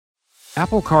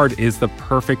Apple Card is the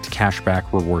perfect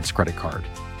cashback rewards credit card.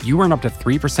 You earn up to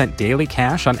 3% daily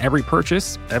cash on every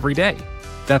purchase every day.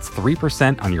 That's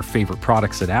 3% on your favorite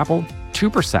products at Apple,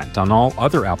 2% on all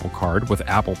other Apple Card with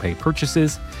Apple Pay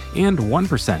purchases, and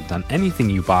 1% on anything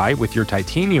you buy with your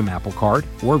titanium Apple Card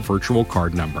or virtual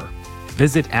card number.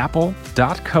 Visit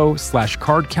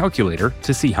apple.co/card calculator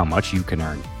to see how much you can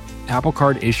earn. Apple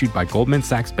Card issued by Goldman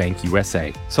Sachs Bank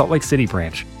USA, Salt Lake City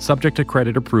branch, subject to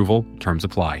credit approval, terms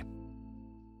apply.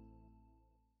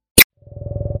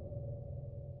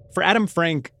 For Adam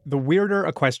Frank, the weirder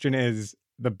a question is,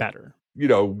 the better.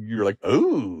 You're like,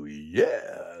 oh, yeah,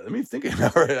 let me think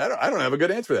about it. I don't have a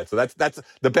good answer for that. So that's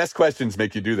the best questions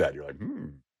make you do that. You're like,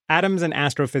 Adam's an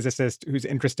astrophysicist who's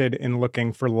interested in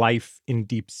looking for life in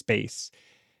deep space.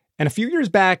 And a few years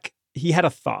back, he had a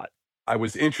thought. I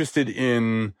was interested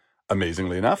in,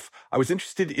 amazingly enough,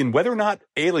 whether or not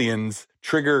aliens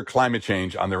trigger climate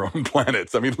change on their own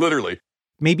planets. I mean, literally.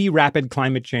 Maybe rapid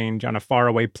climate change on a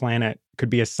faraway planet could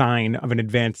be a sign of an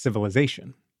advanced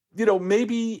civilization.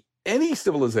 Maybe any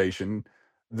civilization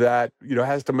that,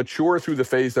 has to mature through the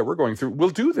phase that we're going through will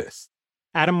do this.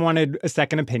 Adam wanted a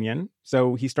second opinion,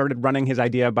 so he started running his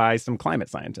idea by some climate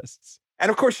scientists. And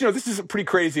of course, this is a pretty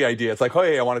crazy idea. It's like, oh,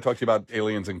 hey, I want to talk to you about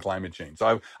aliens and climate change.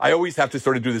 So I always have to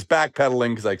sort of do this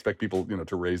backpedaling because I expect people,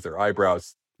 to raise their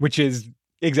eyebrows. Which is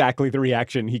exactly the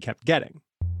reaction he kept getting.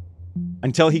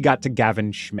 Until he got to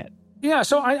Gavin Schmidt. Yeah,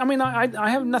 so I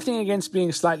have nothing against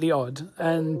being slightly odd,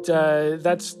 and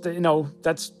that's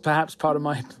perhaps part of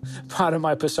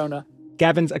my persona.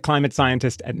 Gavin's a climate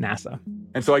scientist at NASA.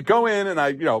 And so I go in and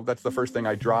that's the first thing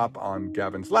I drop on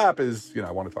Gavin's lap is,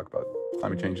 I want to talk about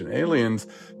climate change and aliens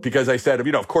because I said,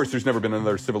 of course there's never been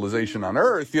another civilization on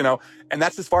Earth, and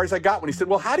that's as far as I got when he said,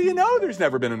 well, how do you know there's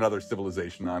never been another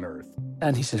civilization on Earth?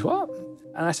 And he said, what?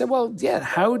 And I said, well, yeah,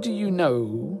 how do you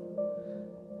know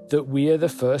that we are the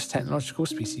first technological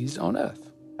species on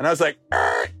Earth? And I was like,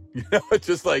 it's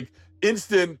just like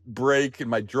instant break and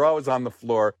my jaw was on the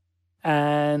floor.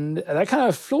 And that kind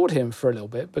of floored him for a little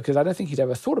bit because I don't think he'd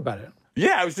ever thought about it.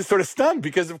 Yeah, I was just sort of stunned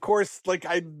because, of course,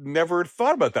 I never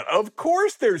thought about that. Of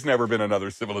course, there's never been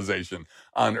another civilization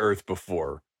on Earth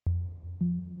before.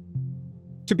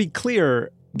 To be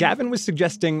clear, Gavin was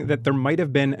suggesting that there might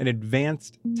have been an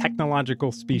advanced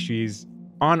technological species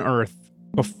on Earth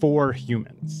before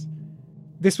humans.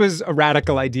 This was a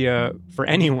radical idea for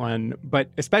anyone, but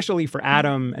especially for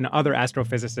Adam and other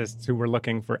astrophysicists who were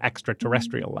looking for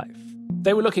extraterrestrial life.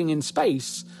 They were looking in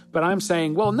space, but I'm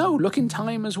saying, well, no, look in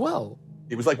time as well.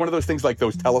 It was like one of those things like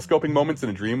those telescoping moments in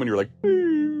a dream when you're like,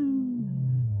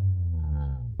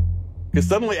 because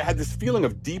suddenly I had this feeling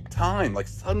of deep time, like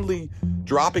suddenly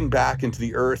dropping back into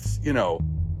the Earth's,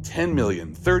 10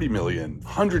 million, 30 million,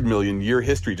 100 million year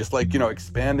history, just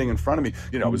expanding in front of me.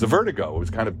 It was a vertigo. It was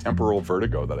kind of temporal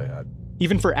vertigo that I had.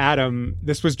 Even for Adam,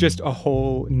 this was just a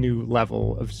whole new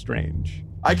level of strange.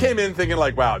 I came in thinking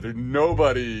wow,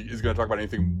 nobody is going to talk about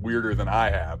anything weirder than I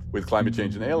have with climate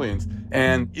change and aliens.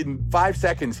 And in 5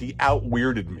 seconds, he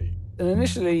out-weirded me. And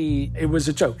initially, it was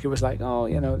a joke. It was like, oh,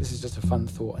 this is just a fun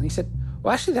thought. And he said,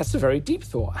 well, actually, that's a very deep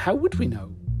thought. How would we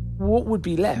know? What would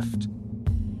be left?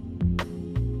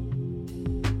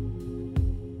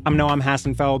 I'm Noam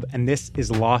Hassenfeld, and this is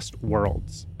Lost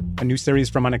Worlds, a new series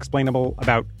from Unexplainable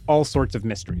about all sorts of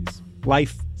mysteries.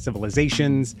 Life,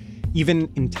 civilizations, even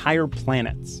entire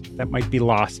planets that might be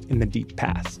lost in the deep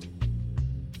past.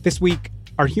 This week,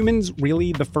 are humans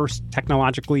really the first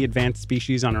technologically advanced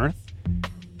species on Earth?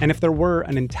 And if there were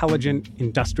an intelligent,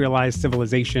 industrialized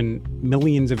civilization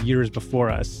millions of years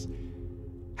before us,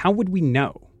 how would we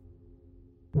know?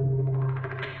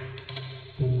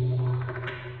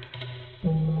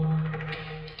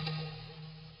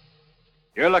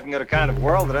 You're looking at a kind of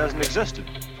world that hasn't existed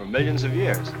for millions of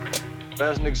years. It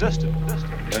hasn't existed.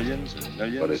 Millions and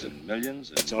millions and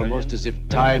millions. It's almost as if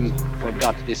time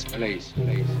forgot this place.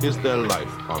 Is there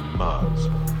life on Mars?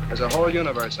 There's a whole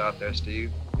universe out there,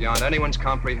 Steve, beyond anyone's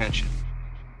comprehension.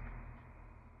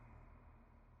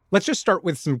 Let's just start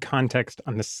with some context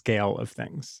on the scale of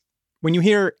things. When you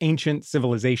hear ancient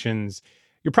civilizations,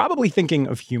 you're probably thinking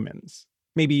of humans.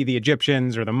 Maybe the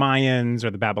Egyptians or the Mayans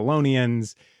or the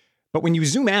Babylonians. But when you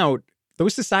zoom out,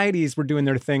 those societies were doing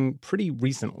their thing pretty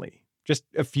recently, just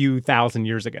a few thousand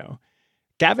years ago.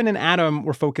 Gavin and Adam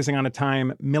were focusing on a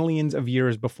time millions of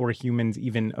years before humans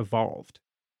even evolved.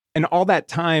 And all that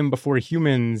time before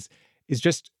humans is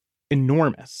just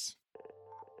enormous.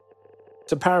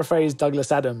 To paraphrase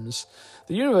Douglas Adams,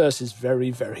 the universe is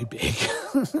very, very big.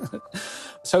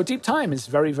 So deep time is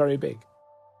very, very big.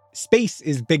 Space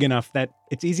is big enough that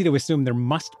it's easy to assume there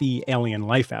must be alien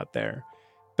life out there.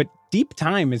 But deep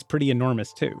time is pretty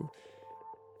enormous too.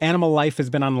 animal life has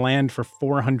been on land for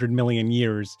 400 million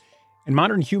years, and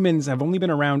modern humans have only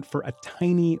been around for a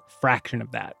tiny fraction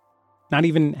of that. Not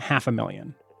even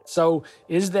 500,000. So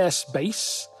is there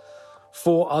space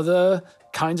for other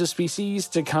kinds of species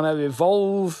to kind of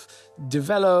evolve,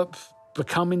 develop,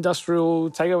 become industrial,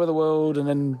 take over the world, and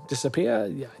then disappear?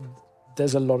 Yeah,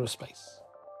 there's a lot of space.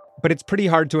 But it's pretty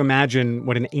hard to imagine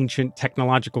what an ancient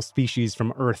technological species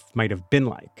from Earth might have been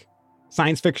like.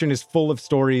 Science fiction is full of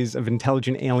stories of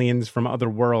intelligent aliens from other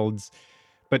worlds.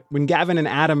 But when Gavin and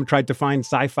Adam tried to find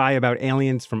sci-fi about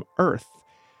aliens from Earth,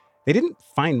 they didn't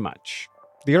find much.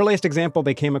 The earliest example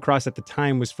they came across at the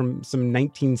time was from some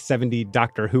 1970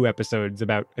 Doctor Who episodes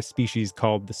about a species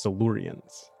called the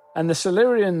Silurians. And the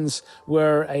Silurians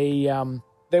were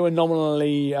they were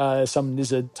nominally some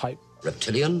lizard type.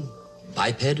 Reptilian?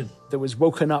 Biped? That was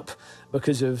woken up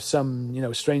because of some,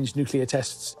 strange nuclear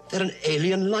tests. They're an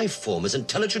alien life form as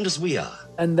intelligent as we are.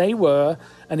 And they were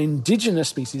an indigenous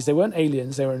species. They weren't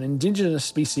aliens. They were an indigenous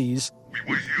species.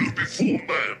 We were here before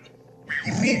man.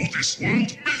 We ruled this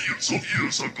world millions of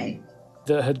years ago.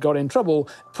 That had got in trouble,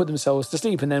 put themselves to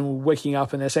sleep, and then were waking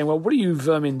up and they're saying, well, what are you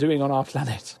vermin doing on our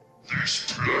planet?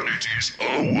 This planet is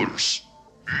ours.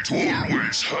 It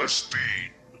always has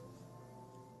been.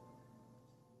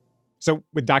 So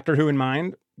with Doctor Who in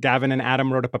mind, Gavin and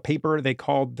Adam wrote up a paper they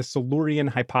called the Silurian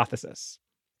Hypothesis.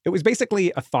 It was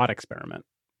basically a thought experiment.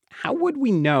 How would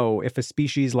we know if a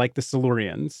species like the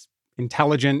Silurians,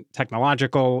 intelligent,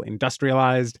 technological,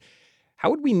 industrialized,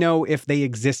 how would we know if they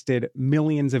existed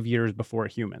millions of years before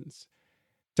humans?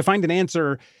 To find an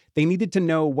answer, they needed to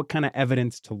know what kind of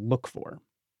evidence to look for.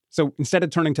 So instead of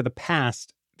turning to the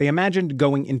past, they imagined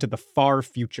going into the far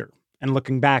future and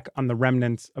looking back on the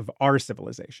remnants of our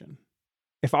civilization.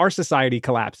 If our society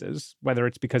collapses, whether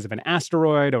it's because of an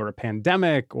asteroid or a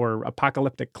pandemic or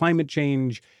apocalyptic climate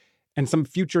change, and some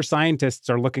future scientists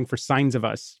are looking for signs of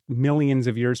us millions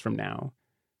of years from now,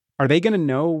 are they going to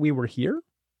know we were here?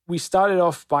 We started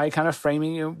off by kind of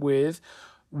framing it with,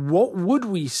 what would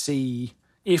we see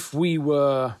if we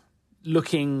were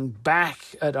looking back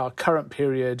at our current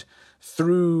period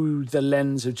through the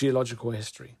lens of geological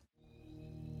history?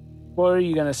 Where are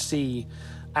you going to see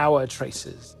our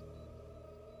traces?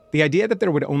 The idea that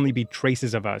there would only be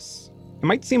traces of us, it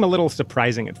might seem a little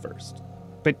surprising at first.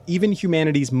 But even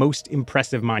humanity's most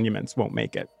impressive monuments won't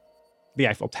make it. The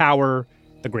Eiffel Tower,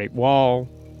 the Great Wall,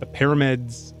 the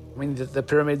pyramids. I mean, the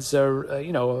pyramids are,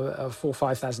 4,000 or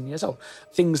 5,000 years old.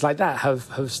 Things like that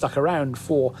have stuck around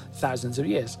for thousands of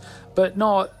years, but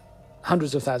not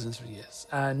hundreds of thousands of years,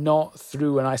 and not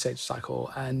through an ice age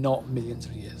cycle, and not millions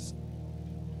of years.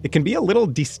 It can be a little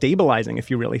destabilizing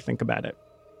if you really think about it.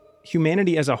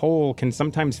 Humanity as a whole can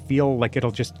sometimes feel like it'll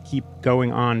just keep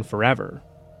going on forever.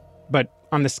 But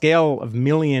on the scale of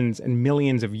millions and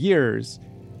millions of years,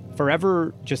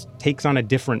 forever just takes on a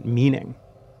different meaning.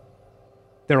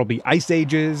 There'll be ice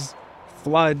ages,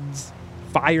 floods,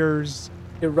 fires.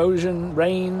 Erosion,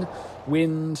 rain,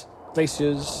 wind,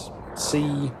 glaciers,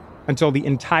 sea. Until the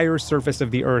entire surface of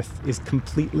the Earth is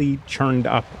completely churned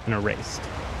up and erased.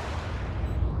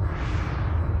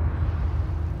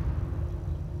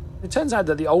 It turns out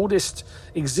that the oldest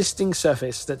existing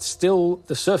surface that's still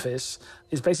the surface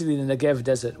is basically the Negev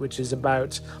Desert, which is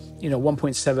about,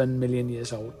 1.7 million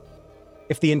years old.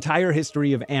 If the entire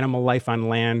history of animal life on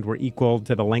land were equal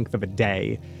to the length of a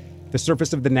day, the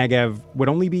surface of the Negev would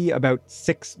only be about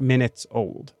 6 minutes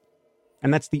old.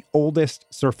 And that's the oldest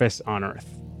surface on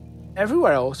Earth.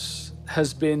 Everywhere else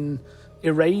has been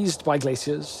erased by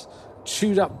glaciers,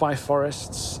 chewed up by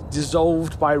forests,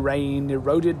 dissolved by rain,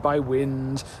 eroded by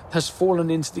wind, has fallen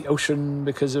into the ocean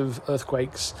because of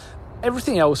earthquakes.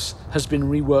 Everything else has been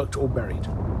reworked or buried.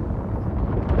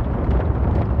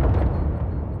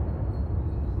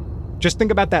 Just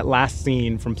think about that last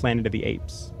scene from Planet of the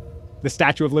Apes. The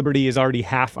Statue of Liberty is already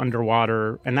half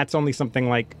underwater, and that's only something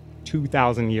like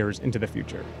 2,000 years into the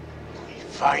future. We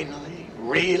finally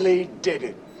really did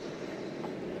it.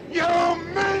 You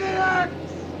maniacs!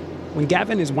 When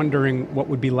Gavin is wondering what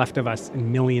would be left of us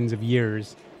in millions of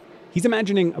years, he's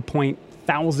imagining a point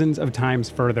thousands of times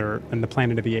further than the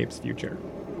Planet of the Apes future.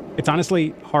 It's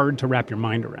honestly hard to wrap your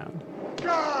mind around.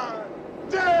 God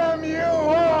damn you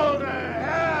all to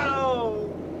hell!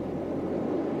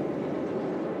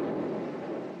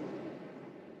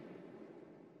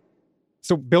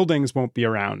 So buildings won't be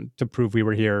around to prove we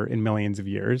were here in millions of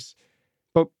years.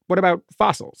 But what about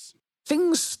fossils?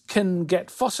 Things can get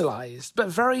fossilized, but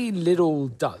very little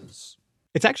does.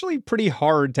 It's actually pretty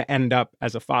hard to end up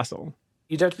as a fossil.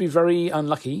 You'd have to be very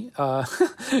unlucky.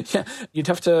 You'd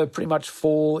have to pretty much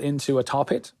fall into a tar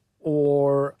pit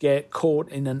or get caught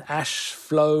in an ash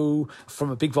flow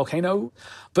from a big volcano,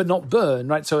 but not burn,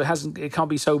 right? So it can't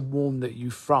be so warm that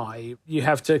you fry. You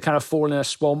have to kind of fall in a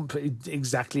swamp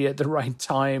exactly at the right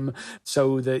time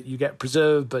so that you get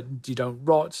preserved, but you don't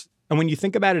rot. And when you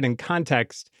think about it in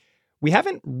context, we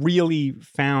haven't really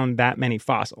found that many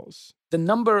fossils. The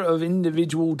number of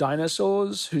individual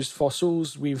dinosaurs whose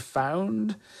fossils we've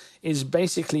found is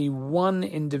basically one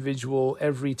individual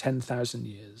every 10,000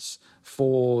 years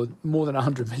for more than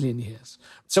 100 million years.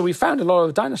 So we found a lot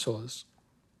of dinosaurs.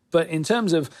 But in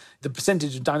terms of the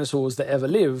percentage of dinosaurs that ever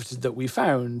lived that we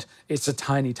found, it's a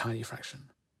tiny, tiny fraction.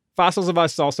 Fossils of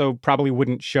us also probably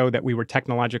wouldn't show that we were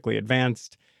technologically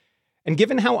advanced. And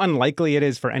given how unlikely it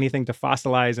is for anything to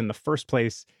fossilize in the first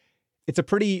place, it's a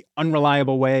pretty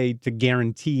unreliable way to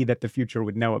guarantee that the future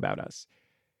would know about us.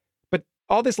 But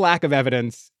all this lack of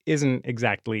evidence isn't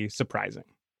exactly surprising.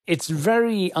 It's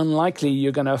very unlikely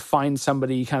you're going to find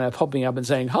somebody kind of popping up and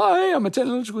saying, "Hi, I'm a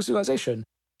technological civilization."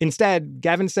 Instead,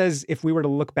 Gavin says if we were to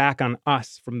look back on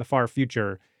us from the far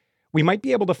future, we might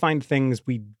be able to find things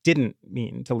we didn't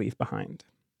mean to leave behind.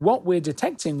 What we're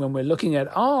detecting when we're looking at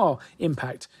our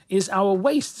impact is our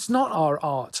waste. It's not our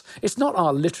art. It's not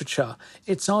our literature.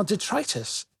 It's our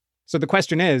detritus. So the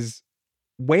question is,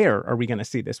 where are we going to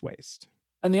see this waste?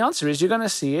 And the answer is you're going to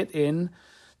see it in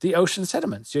the ocean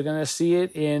sediments. You're going to see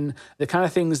it in the kind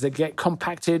of things that get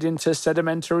compacted into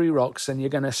sedimentary rocks, and you're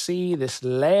going to see this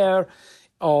layer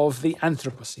of the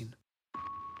Anthropocene.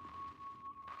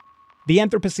 The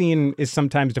Anthropocene is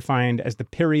sometimes defined as the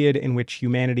period in which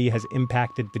humanity has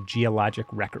impacted the geologic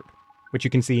record, which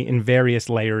you can see in various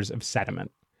layers of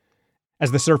sediment.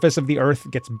 As the surface of the Earth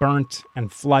gets burnt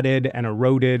and flooded and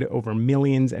eroded over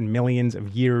millions and millions of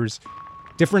years,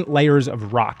 different layers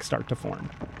of rock start to form.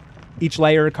 Each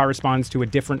layer corresponds to a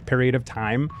different period of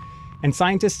time, and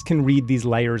scientists can read these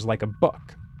layers like a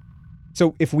book.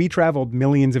 So if we traveled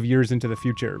millions of years into the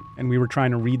future and we were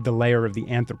trying to read the layer of the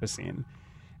Anthropocene,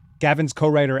 Gavin's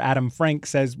co-writer Adam Frank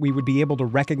says we would be able to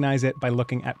recognize it by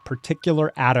looking at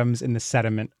particular atoms in the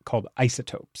sediment called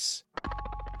isotopes.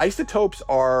 Isotopes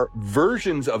are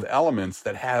versions of elements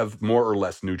that have more or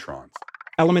less neutrons.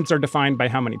 Elements are defined by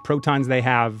how many protons they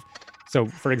have. So,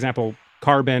 for example,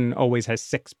 carbon always has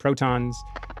 6 protons,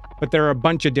 but there are a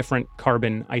bunch of different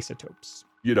carbon isotopes.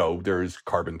 You know, there's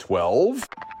carbon-12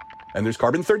 and there's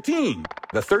carbon-13.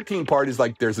 The 13 part is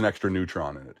like there's an extra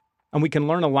neutron in it. And we can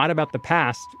learn a lot about the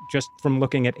past just from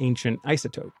looking at ancient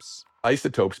isotopes.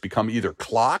 Isotopes become either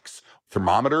clocks,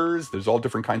 thermometers. There's all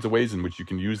different kinds of ways in which you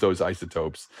can use those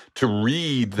isotopes to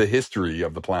read the history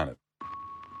of the planet.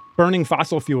 Burning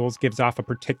fossil fuels gives off a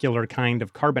particular kind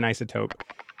of carbon isotope,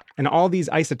 and all these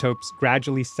isotopes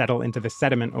gradually settle into the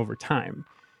sediment over time.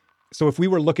 So if we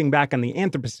were looking back on the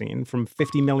Anthropocene from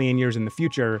 50 million years in the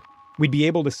future, we'd be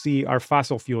able to see our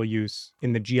fossil fuel use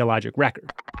in the geologic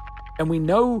record. And we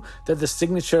know that the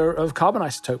signature of carbon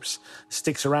isotopes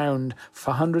sticks around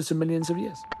for hundreds of millions of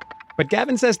years. But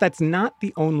Gavin says that's not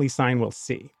the only sign we'll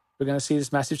see. We're going to see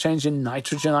this massive change in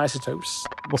nitrogen isotopes.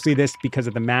 We'll see this because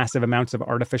of the massive amounts of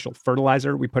artificial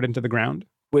fertilizer we put into the ground.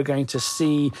 We're going to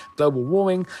see global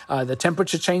warming, the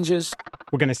temperature changes.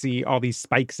 We're going to see all these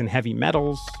spikes in heavy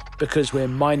metals. Because we're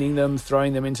mining them,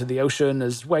 throwing them into the ocean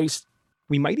as waste.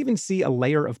 We might even see a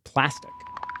layer of plastic.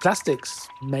 Plastics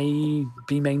may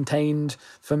be maintained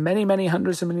for many, many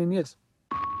hundreds of million years.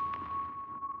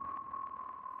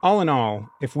 All in all,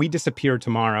 if we disappear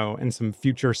tomorrow and some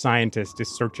future scientist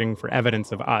is searching for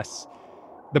evidence of us,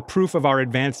 the proof of our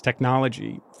advanced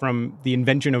technology, from the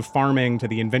invention of farming to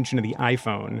the invention of the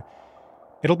iPhone,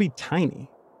 it'll be tiny.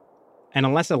 And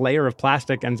unless a layer of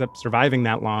plastic ends up surviving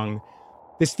that long,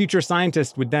 this future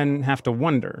scientist would then have to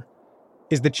wonder,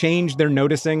 is the change they're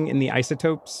noticing in the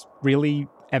isotopes really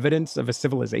evidence of a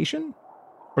civilization?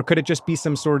 Or could it just be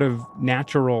some sort of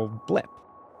natural blip?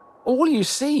 All you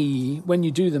see when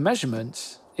you do the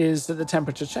measurement is that the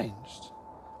temperature changed,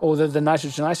 or that the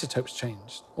nitrogen isotopes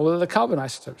changed, or that the carbon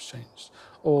isotopes changed,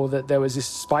 or that there was this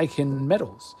spike in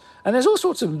metals. And there's all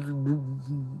sorts of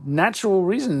natural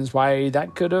reasons why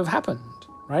that could have happened,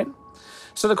 right?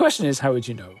 So the question is, how would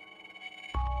you know?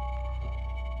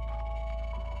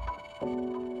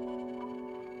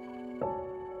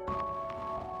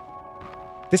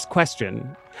 This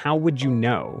question, how would you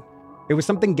know? It was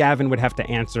something Gavin would have to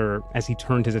answer as he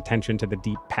turned his attention to the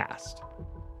deep past.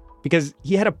 Because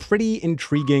he had a pretty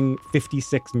intriguing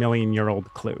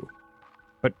 56-million-year-old clue.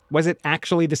 But was it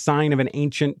actually the sign of an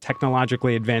ancient,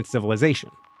 technologically advanced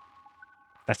civilization?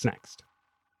 That's next.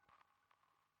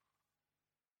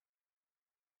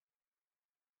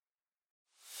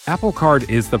 Apple Card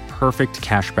is the perfect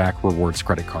cashback rewards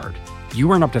credit card.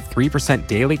 you earn up to 3%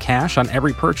 daily cash on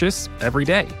every purchase every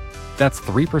day. That's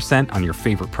 3% on your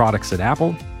favorite products at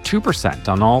Apple, 2%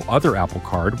 on all other Apple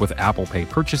Card with Apple Pay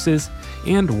purchases,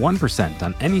 and 1%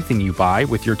 on anything you buy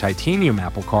with your titanium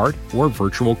Apple Card or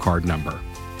virtual card number.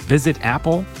 Visit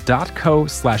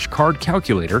apple.co/card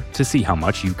calculator to see how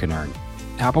much you can earn.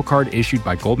 Apple Card issued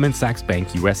by Goldman Sachs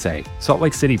Bank USA, Salt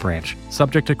Lake City branch,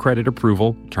 subject to credit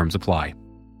approval, terms apply.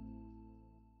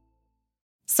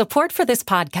 Support for this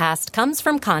podcast comes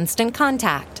from Constant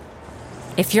Contact.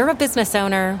 If you're a business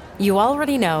owner, you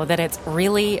already know that it's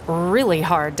really, really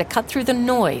hard to cut through the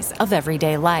noise of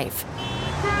everyday life.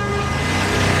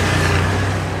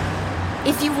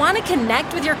 If you want to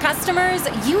connect with your customers,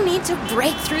 you need to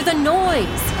break through the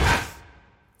noise.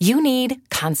 You need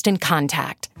Constant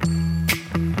Contact.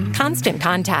 Constant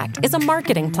Contact is a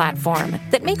marketing platform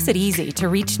that makes it easy to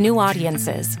reach new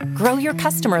audiences, grow your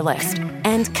customer list,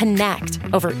 and connect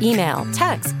over email,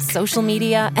 text, social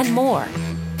media, and more.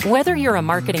 Whether you're a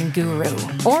marketing guru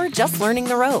or just learning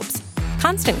the ropes,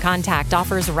 Constant Contact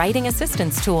offers writing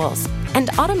assistance tools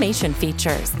and automation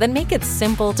features that make it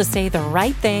simple to say the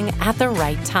right thing at the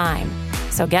right time.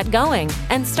 So get going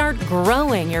and start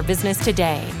growing your business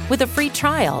today with a free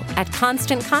trial at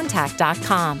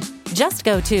ConstantContact.com. Just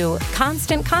go to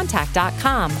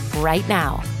ConstantContact.com right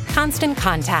now. Constant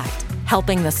Contact,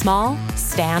 helping the small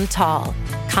stand tall.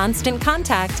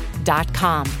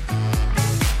 ConstantContact.com.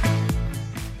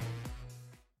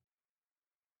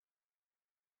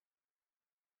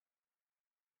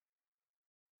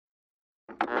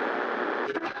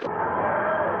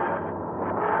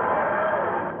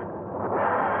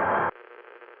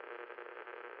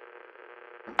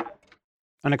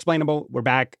 Unexplainable, we're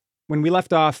back. When we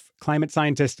left off, climate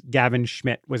scientist Gavin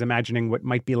Schmidt was imagining what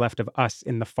might be left of us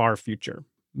in the far future,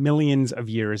 millions of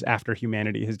years after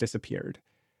humanity has disappeared.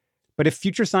 But if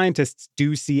future scientists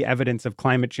do see evidence of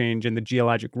climate change in the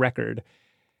geologic record,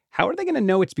 how are they going to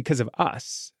know it's because of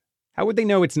us? How would they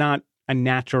know it's not a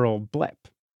natural blip?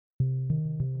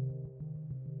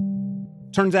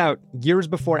 Turns out, years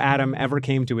before Adam ever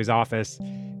came to his office,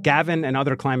 Gavin and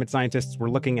other climate scientists were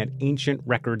looking at ancient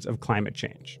records of climate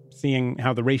change, seeing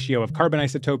how the ratio of carbon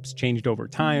isotopes changed over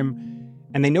time,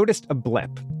 and they noticed a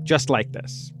blip just like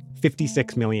this,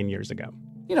 56 million years ago.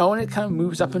 You know, and it kind of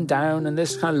moves up and down, and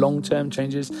there's kind of long-term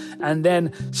changes, and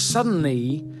then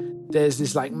suddenly there's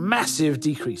this like massive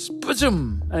decrease,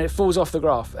 boom, and it falls off the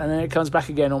graph, and then it comes back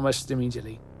again almost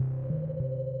immediately.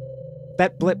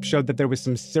 That blip showed that there was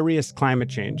some serious climate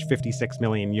change 56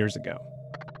 million years ago.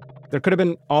 There could have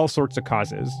been all sorts of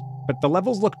causes, but the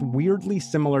levels looked weirdly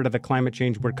similar to the climate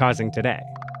change we're causing today.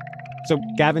 So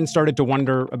Gavin started to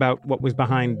wonder about what was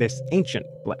behind this ancient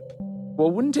blip.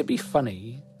 Well, wouldn't it be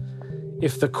funny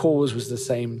if the cause was the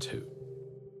same too?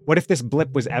 What if this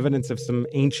blip was evidence of some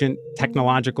ancient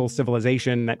technological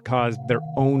civilization that caused their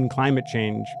own climate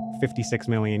change 56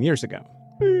 million years ago?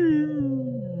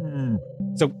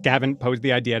 So Gavin posed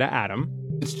the idea to Adam.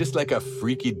 It's just like a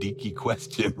freaky deaky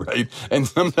question, right? And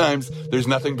sometimes there's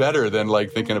nothing better than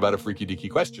like thinking about a freaky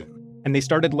deaky question. And they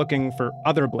started looking for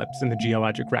other blips in the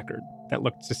geologic record that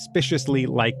looked suspiciously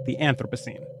like the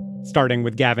Anthropocene, starting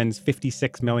with Gavin's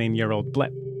 56 million year old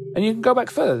blip. And you can go back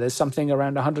further. There's something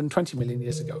around 120 million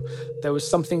years ago. There was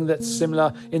something that's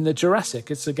similar in the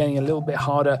Jurassic. It's getting a little bit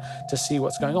harder to see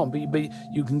what's going on. But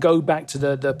you can go back to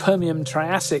the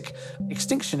Permian-Triassic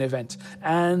extinction event,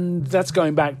 and that's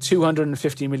going back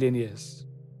 250 million years.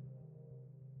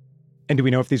 And do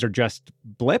we know if these are just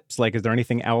blips? Like, is there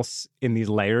anything else in these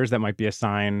layers that might be a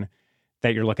sign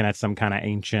that you're looking at some kind of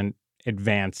ancient,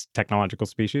 advanced technological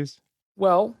species?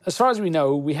 Well, as far as we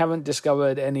know, we haven't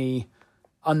discovered any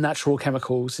unnatural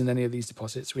chemicals in any of these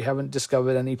deposits. We haven't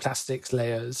discovered any plastics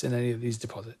layers in any of these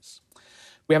deposits.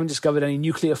 We haven't discovered any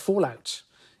nuclear fallout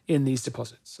in these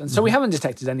deposits. And so we haven't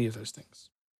detected any of those things.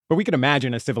 But we could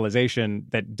imagine a civilization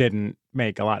that didn't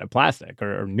make a lot of plastic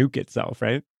or nuke itself,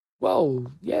 right?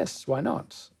 Well, yes, why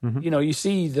not? You know, you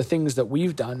see the things that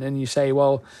we've done and you say,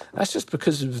 well, that's just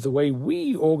because of the way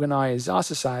we organize our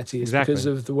society. It's because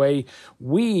of the way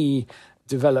we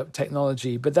develop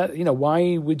technology. But that, you know,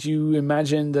 why would you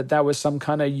imagine that that was some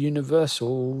kind of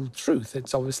universal truth?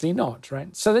 It's obviously not,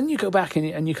 right? So then you go back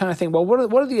and you kind of think, well, what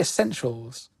are the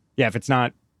essentials? Yeah, if it's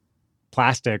not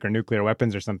plastic or nuclear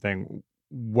weapons or something,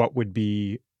 what would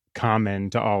be common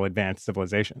to all advanced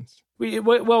civilizations? We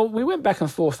went back and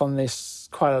forth on this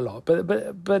quite a lot,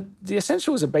 but the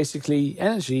essentials are basically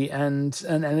energy and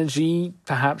energy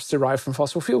perhaps derived from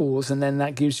fossil fuels, and then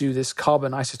that gives you this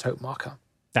carbon isotope marker.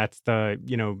 That's the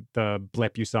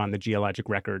blip you saw in the geologic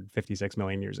record 56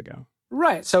 million years ago.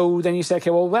 Right. So then you say, okay,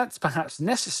 well, that's perhaps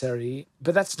necessary,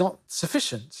 but that's not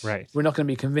sufficient. Right. We're not going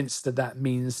to be convinced that that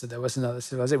means that there was another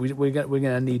civilization. We're going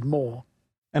to need more.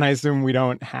 And I assume we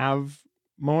don't have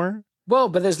more? Well,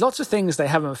 but there's lots of things they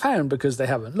haven't found because they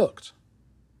haven't looked.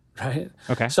 Right.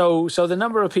 Okay. So the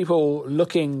number of people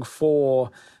looking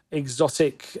for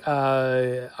exotic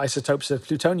isotopes of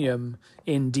plutonium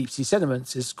in deep sea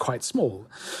sediments is quite small.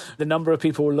 The number of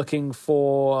people looking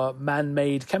for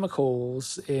man-made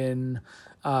chemicals in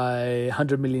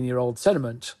 100 million year old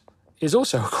sediment is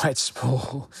also quite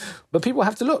small. But people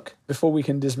have to look before we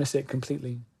can dismiss it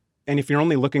completely. And if you're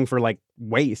only looking for like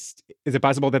waste, is it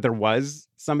possible that there was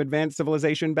some advanced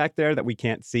civilization back there that we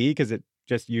can't see because it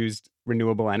just used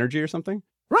renewable energy or something?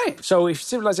 Right. So if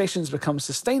civilizations become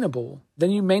sustainable,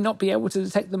 then you may not be able to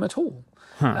detect them at all.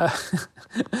 Huh.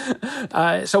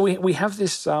 So we have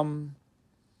this kind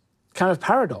of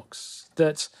paradox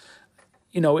that,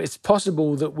 it's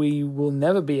possible that we will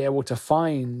never be able to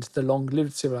find the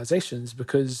long-lived civilizations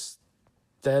because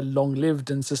they're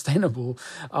long-lived and sustainable.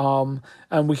 And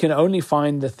we can only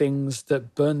find the things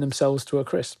that burn themselves to a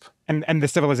crisp. And the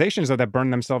civilizations, though, that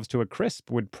burn themselves to a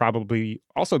crisp would probably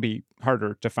also be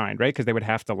harder to find, right? Because they would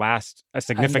have to last a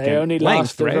significant and they only length,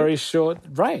 last right? a very short...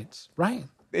 Right.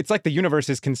 It's like the universe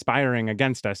is conspiring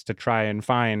against us to try and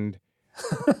find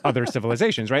other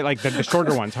civilizations, right? Like the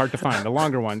shorter ones, hard to find. The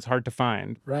longer ones, hard to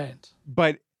find. Right.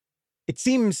 But it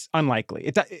seems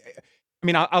unlikely.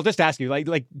 I'll just ask you,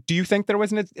 like, do you think there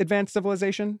was an advanced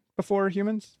civilization before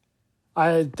humans?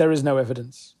 There is no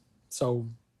evidence. So,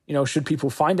 should people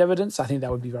find evidence? I think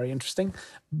that would be very interesting.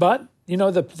 But,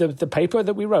 the paper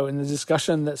that we wrote and the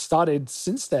discussion that started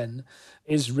since then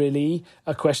is really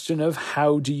a question of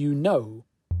how do you know?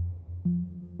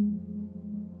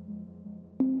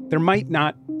 There might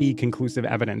not be conclusive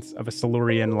evidence of a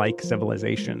Silurian-like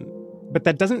civilization, but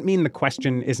that doesn't mean the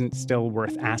question isn't still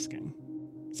worth asking.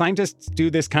 Scientists do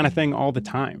this kind of thing all the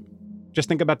time. Just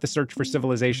think about the search for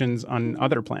civilizations on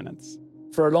other planets.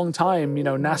 For a long time,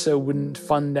 NASA wouldn't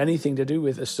fund anything to do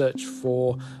with a search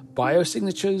for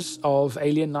biosignatures of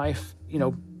alien life.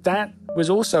 That was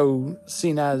also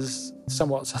seen as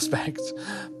somewhat suspect.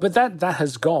 But that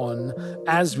has gone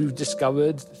as we've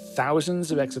discovered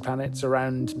thousands of exoplanets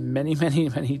around many, many,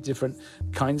 many different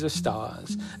kinds of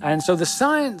stars. And so the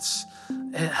science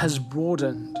has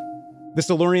broadened. The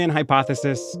Silurian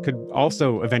hypothesis could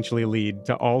also eventually lead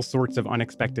to all sorts of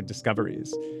unexpected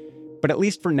discoveries. But at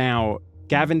least for now,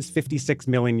 Gavin's 56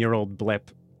 million year old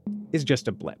blip is just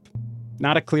a blip.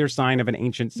 Not a clear sign of an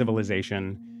ancient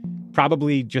civilization,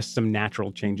 probably just some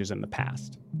natural changes in the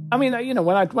past. I mean,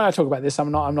 when I talk about this,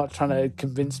 I'm not trying to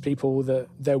convince people that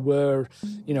there were,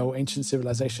 ancient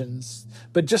civilizations,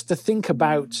 but just to think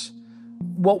about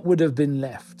what would have been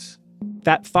left.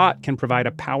 That thought can provide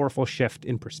a powerful shift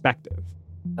in perspective.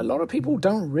 A lot of people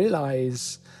don't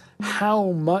realize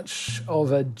how much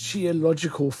of a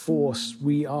geological force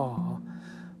we are.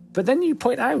 But then you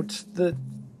point out that,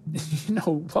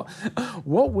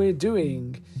 what we're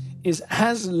doing is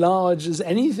as large as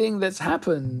anything that's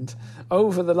happened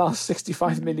over the last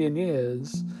 65 million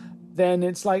years. Then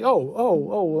it's like,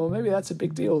 well, maybe that's a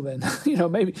big deal then.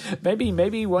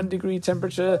 maybe 1 degree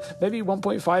temperature, maybe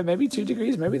 1.5, maybe 2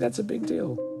 degrees, maybe that's a big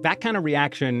deal. That kind of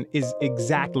reaction is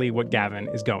exactly what Gavin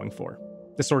is going for.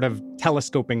 The sort of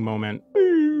telescoping moment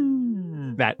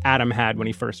that Adam had when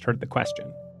he first heard the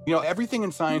question. Everything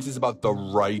in science is about the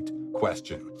right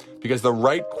question, because the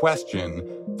right question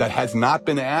that has not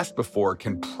been asked before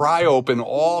can pry open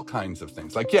all kinds of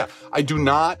things. I do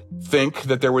not think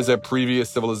that there was a previous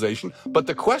civilization, but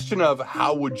the question of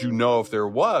how would you know if there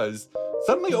was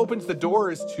suddenly opens the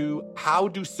doors to how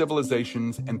do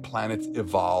civilizations and planets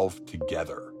evolve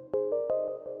together.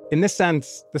 In this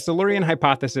sense, the Silurian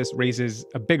hypothesis raises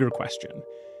a bigger question.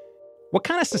 What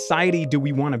kind of society do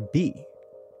we want to be?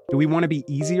 Do we want to be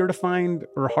easier to find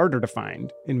or harder to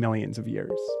find in millions of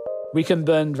years? We can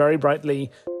burn very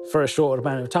brightly for a short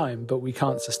amount of time, but we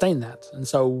can't sustain that. And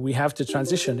so we have to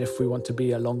transition if we want to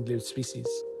be a long-lived species.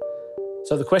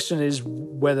 So the question is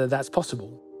whether that's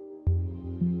possible.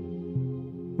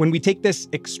 When we take this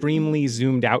extremely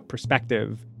zoomed-out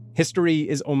perspective, history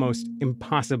is almost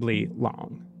impossibly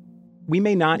long. We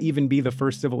may not even be the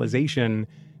first civilization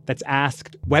that's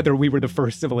asked whether we were the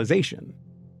first civilization.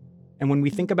 And when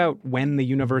we think about when the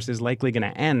universe is likely going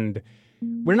to end,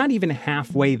 we're not even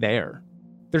halfway there.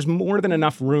 There's more than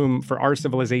enough room for our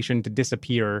civilization to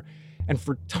disappear and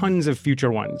for tons of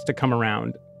future ones to come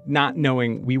around, not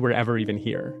knowing we were ever even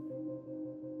here.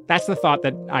 That's the thought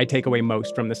that I take away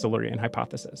most from the Silurian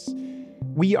hypothesis.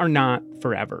 We are not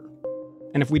forever.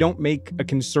 And if we don't make a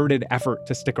concerted effort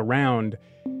to stick around,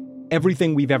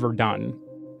 everything we've ever done,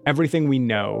 everything we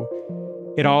know,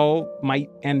 it all might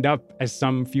end up as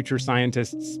some future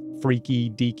scientist's freaky,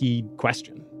 deaky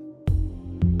question.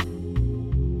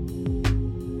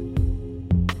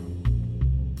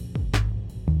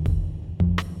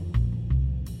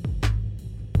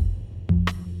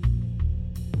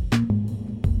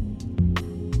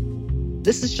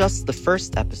 This is just the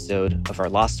first episode of our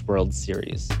Lost World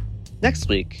series. Next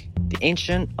week, the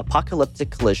ancient apocalyptic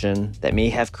collision that may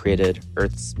have created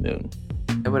Earth's moon.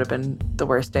 It would have been the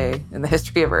worst day in the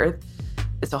history of Earth.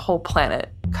 It's a whole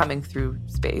planet coming through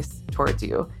space towards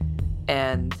you,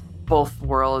 and both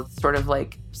worlds sort of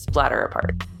like splatter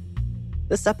apart.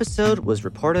 This episode was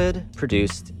reported,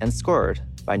 produced, and scored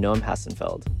by Noam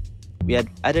Hassenfeld. We had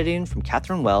editing from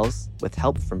Catherine Wells with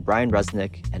help from Brian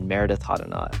Resnick and Meredith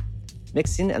Hoddenott.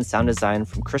 Mixing and sound design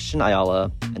from Christian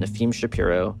Ayala and Afim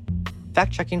Shapiro.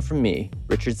 Fact-checking from me,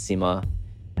 Richard Sima,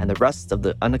 and the rest of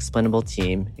the Unexplainable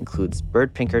team includes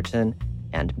Bird Pinkerton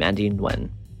and Mandy Nguyen.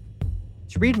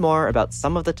 To read more about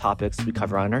some of the topics we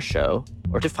cover on our show,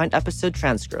 or to find episode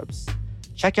transcripts,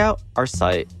 check out our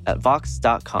site at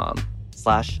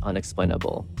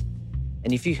vox.com/unexplainable.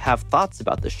 And if you have thoughts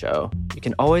about the show, you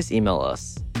can always email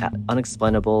us at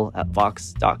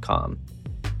unexplainable@vox.com.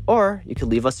 Or you could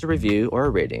leave us a review or a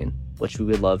rating, which we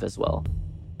would love as well.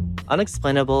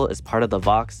 Unexplainable is part of the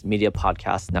Vox Media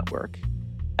Podcast Network.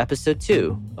 Episode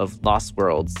 2 of Lost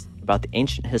Worlds, about the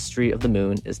ancient history of the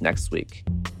moon, is next week.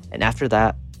 And after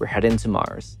that, we're heading to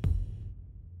Mars.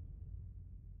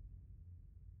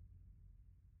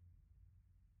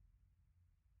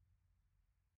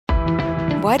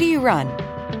 Why do you run?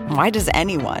 Why does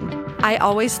anyone? I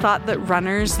always thought that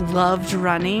runners loved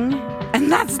running. And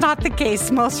that's not the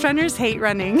case. Most runners hate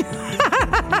running.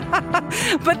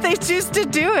 But they choose to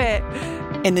do it.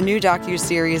 In the new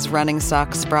docuseries Running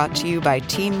Sucks, brought to you by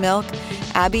Teen Milk,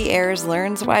 Abby Ayers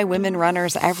learns why women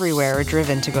runners everywhere are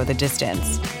driven to go the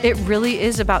distance. It really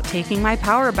is about taking my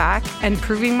power back and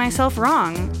proving myself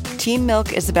wrong. Teen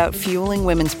Milk is about fueling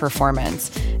women's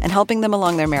performance and helping them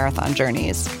along their marathon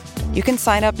journeys. You can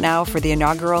sign up now for the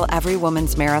inaugural Every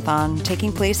Woman's Marathon,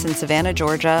 taking place in Savannah,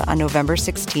 Georgia on November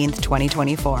 16th,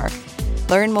 2024.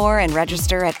 Learn more and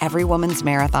register at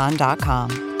everywomansmarathon.com.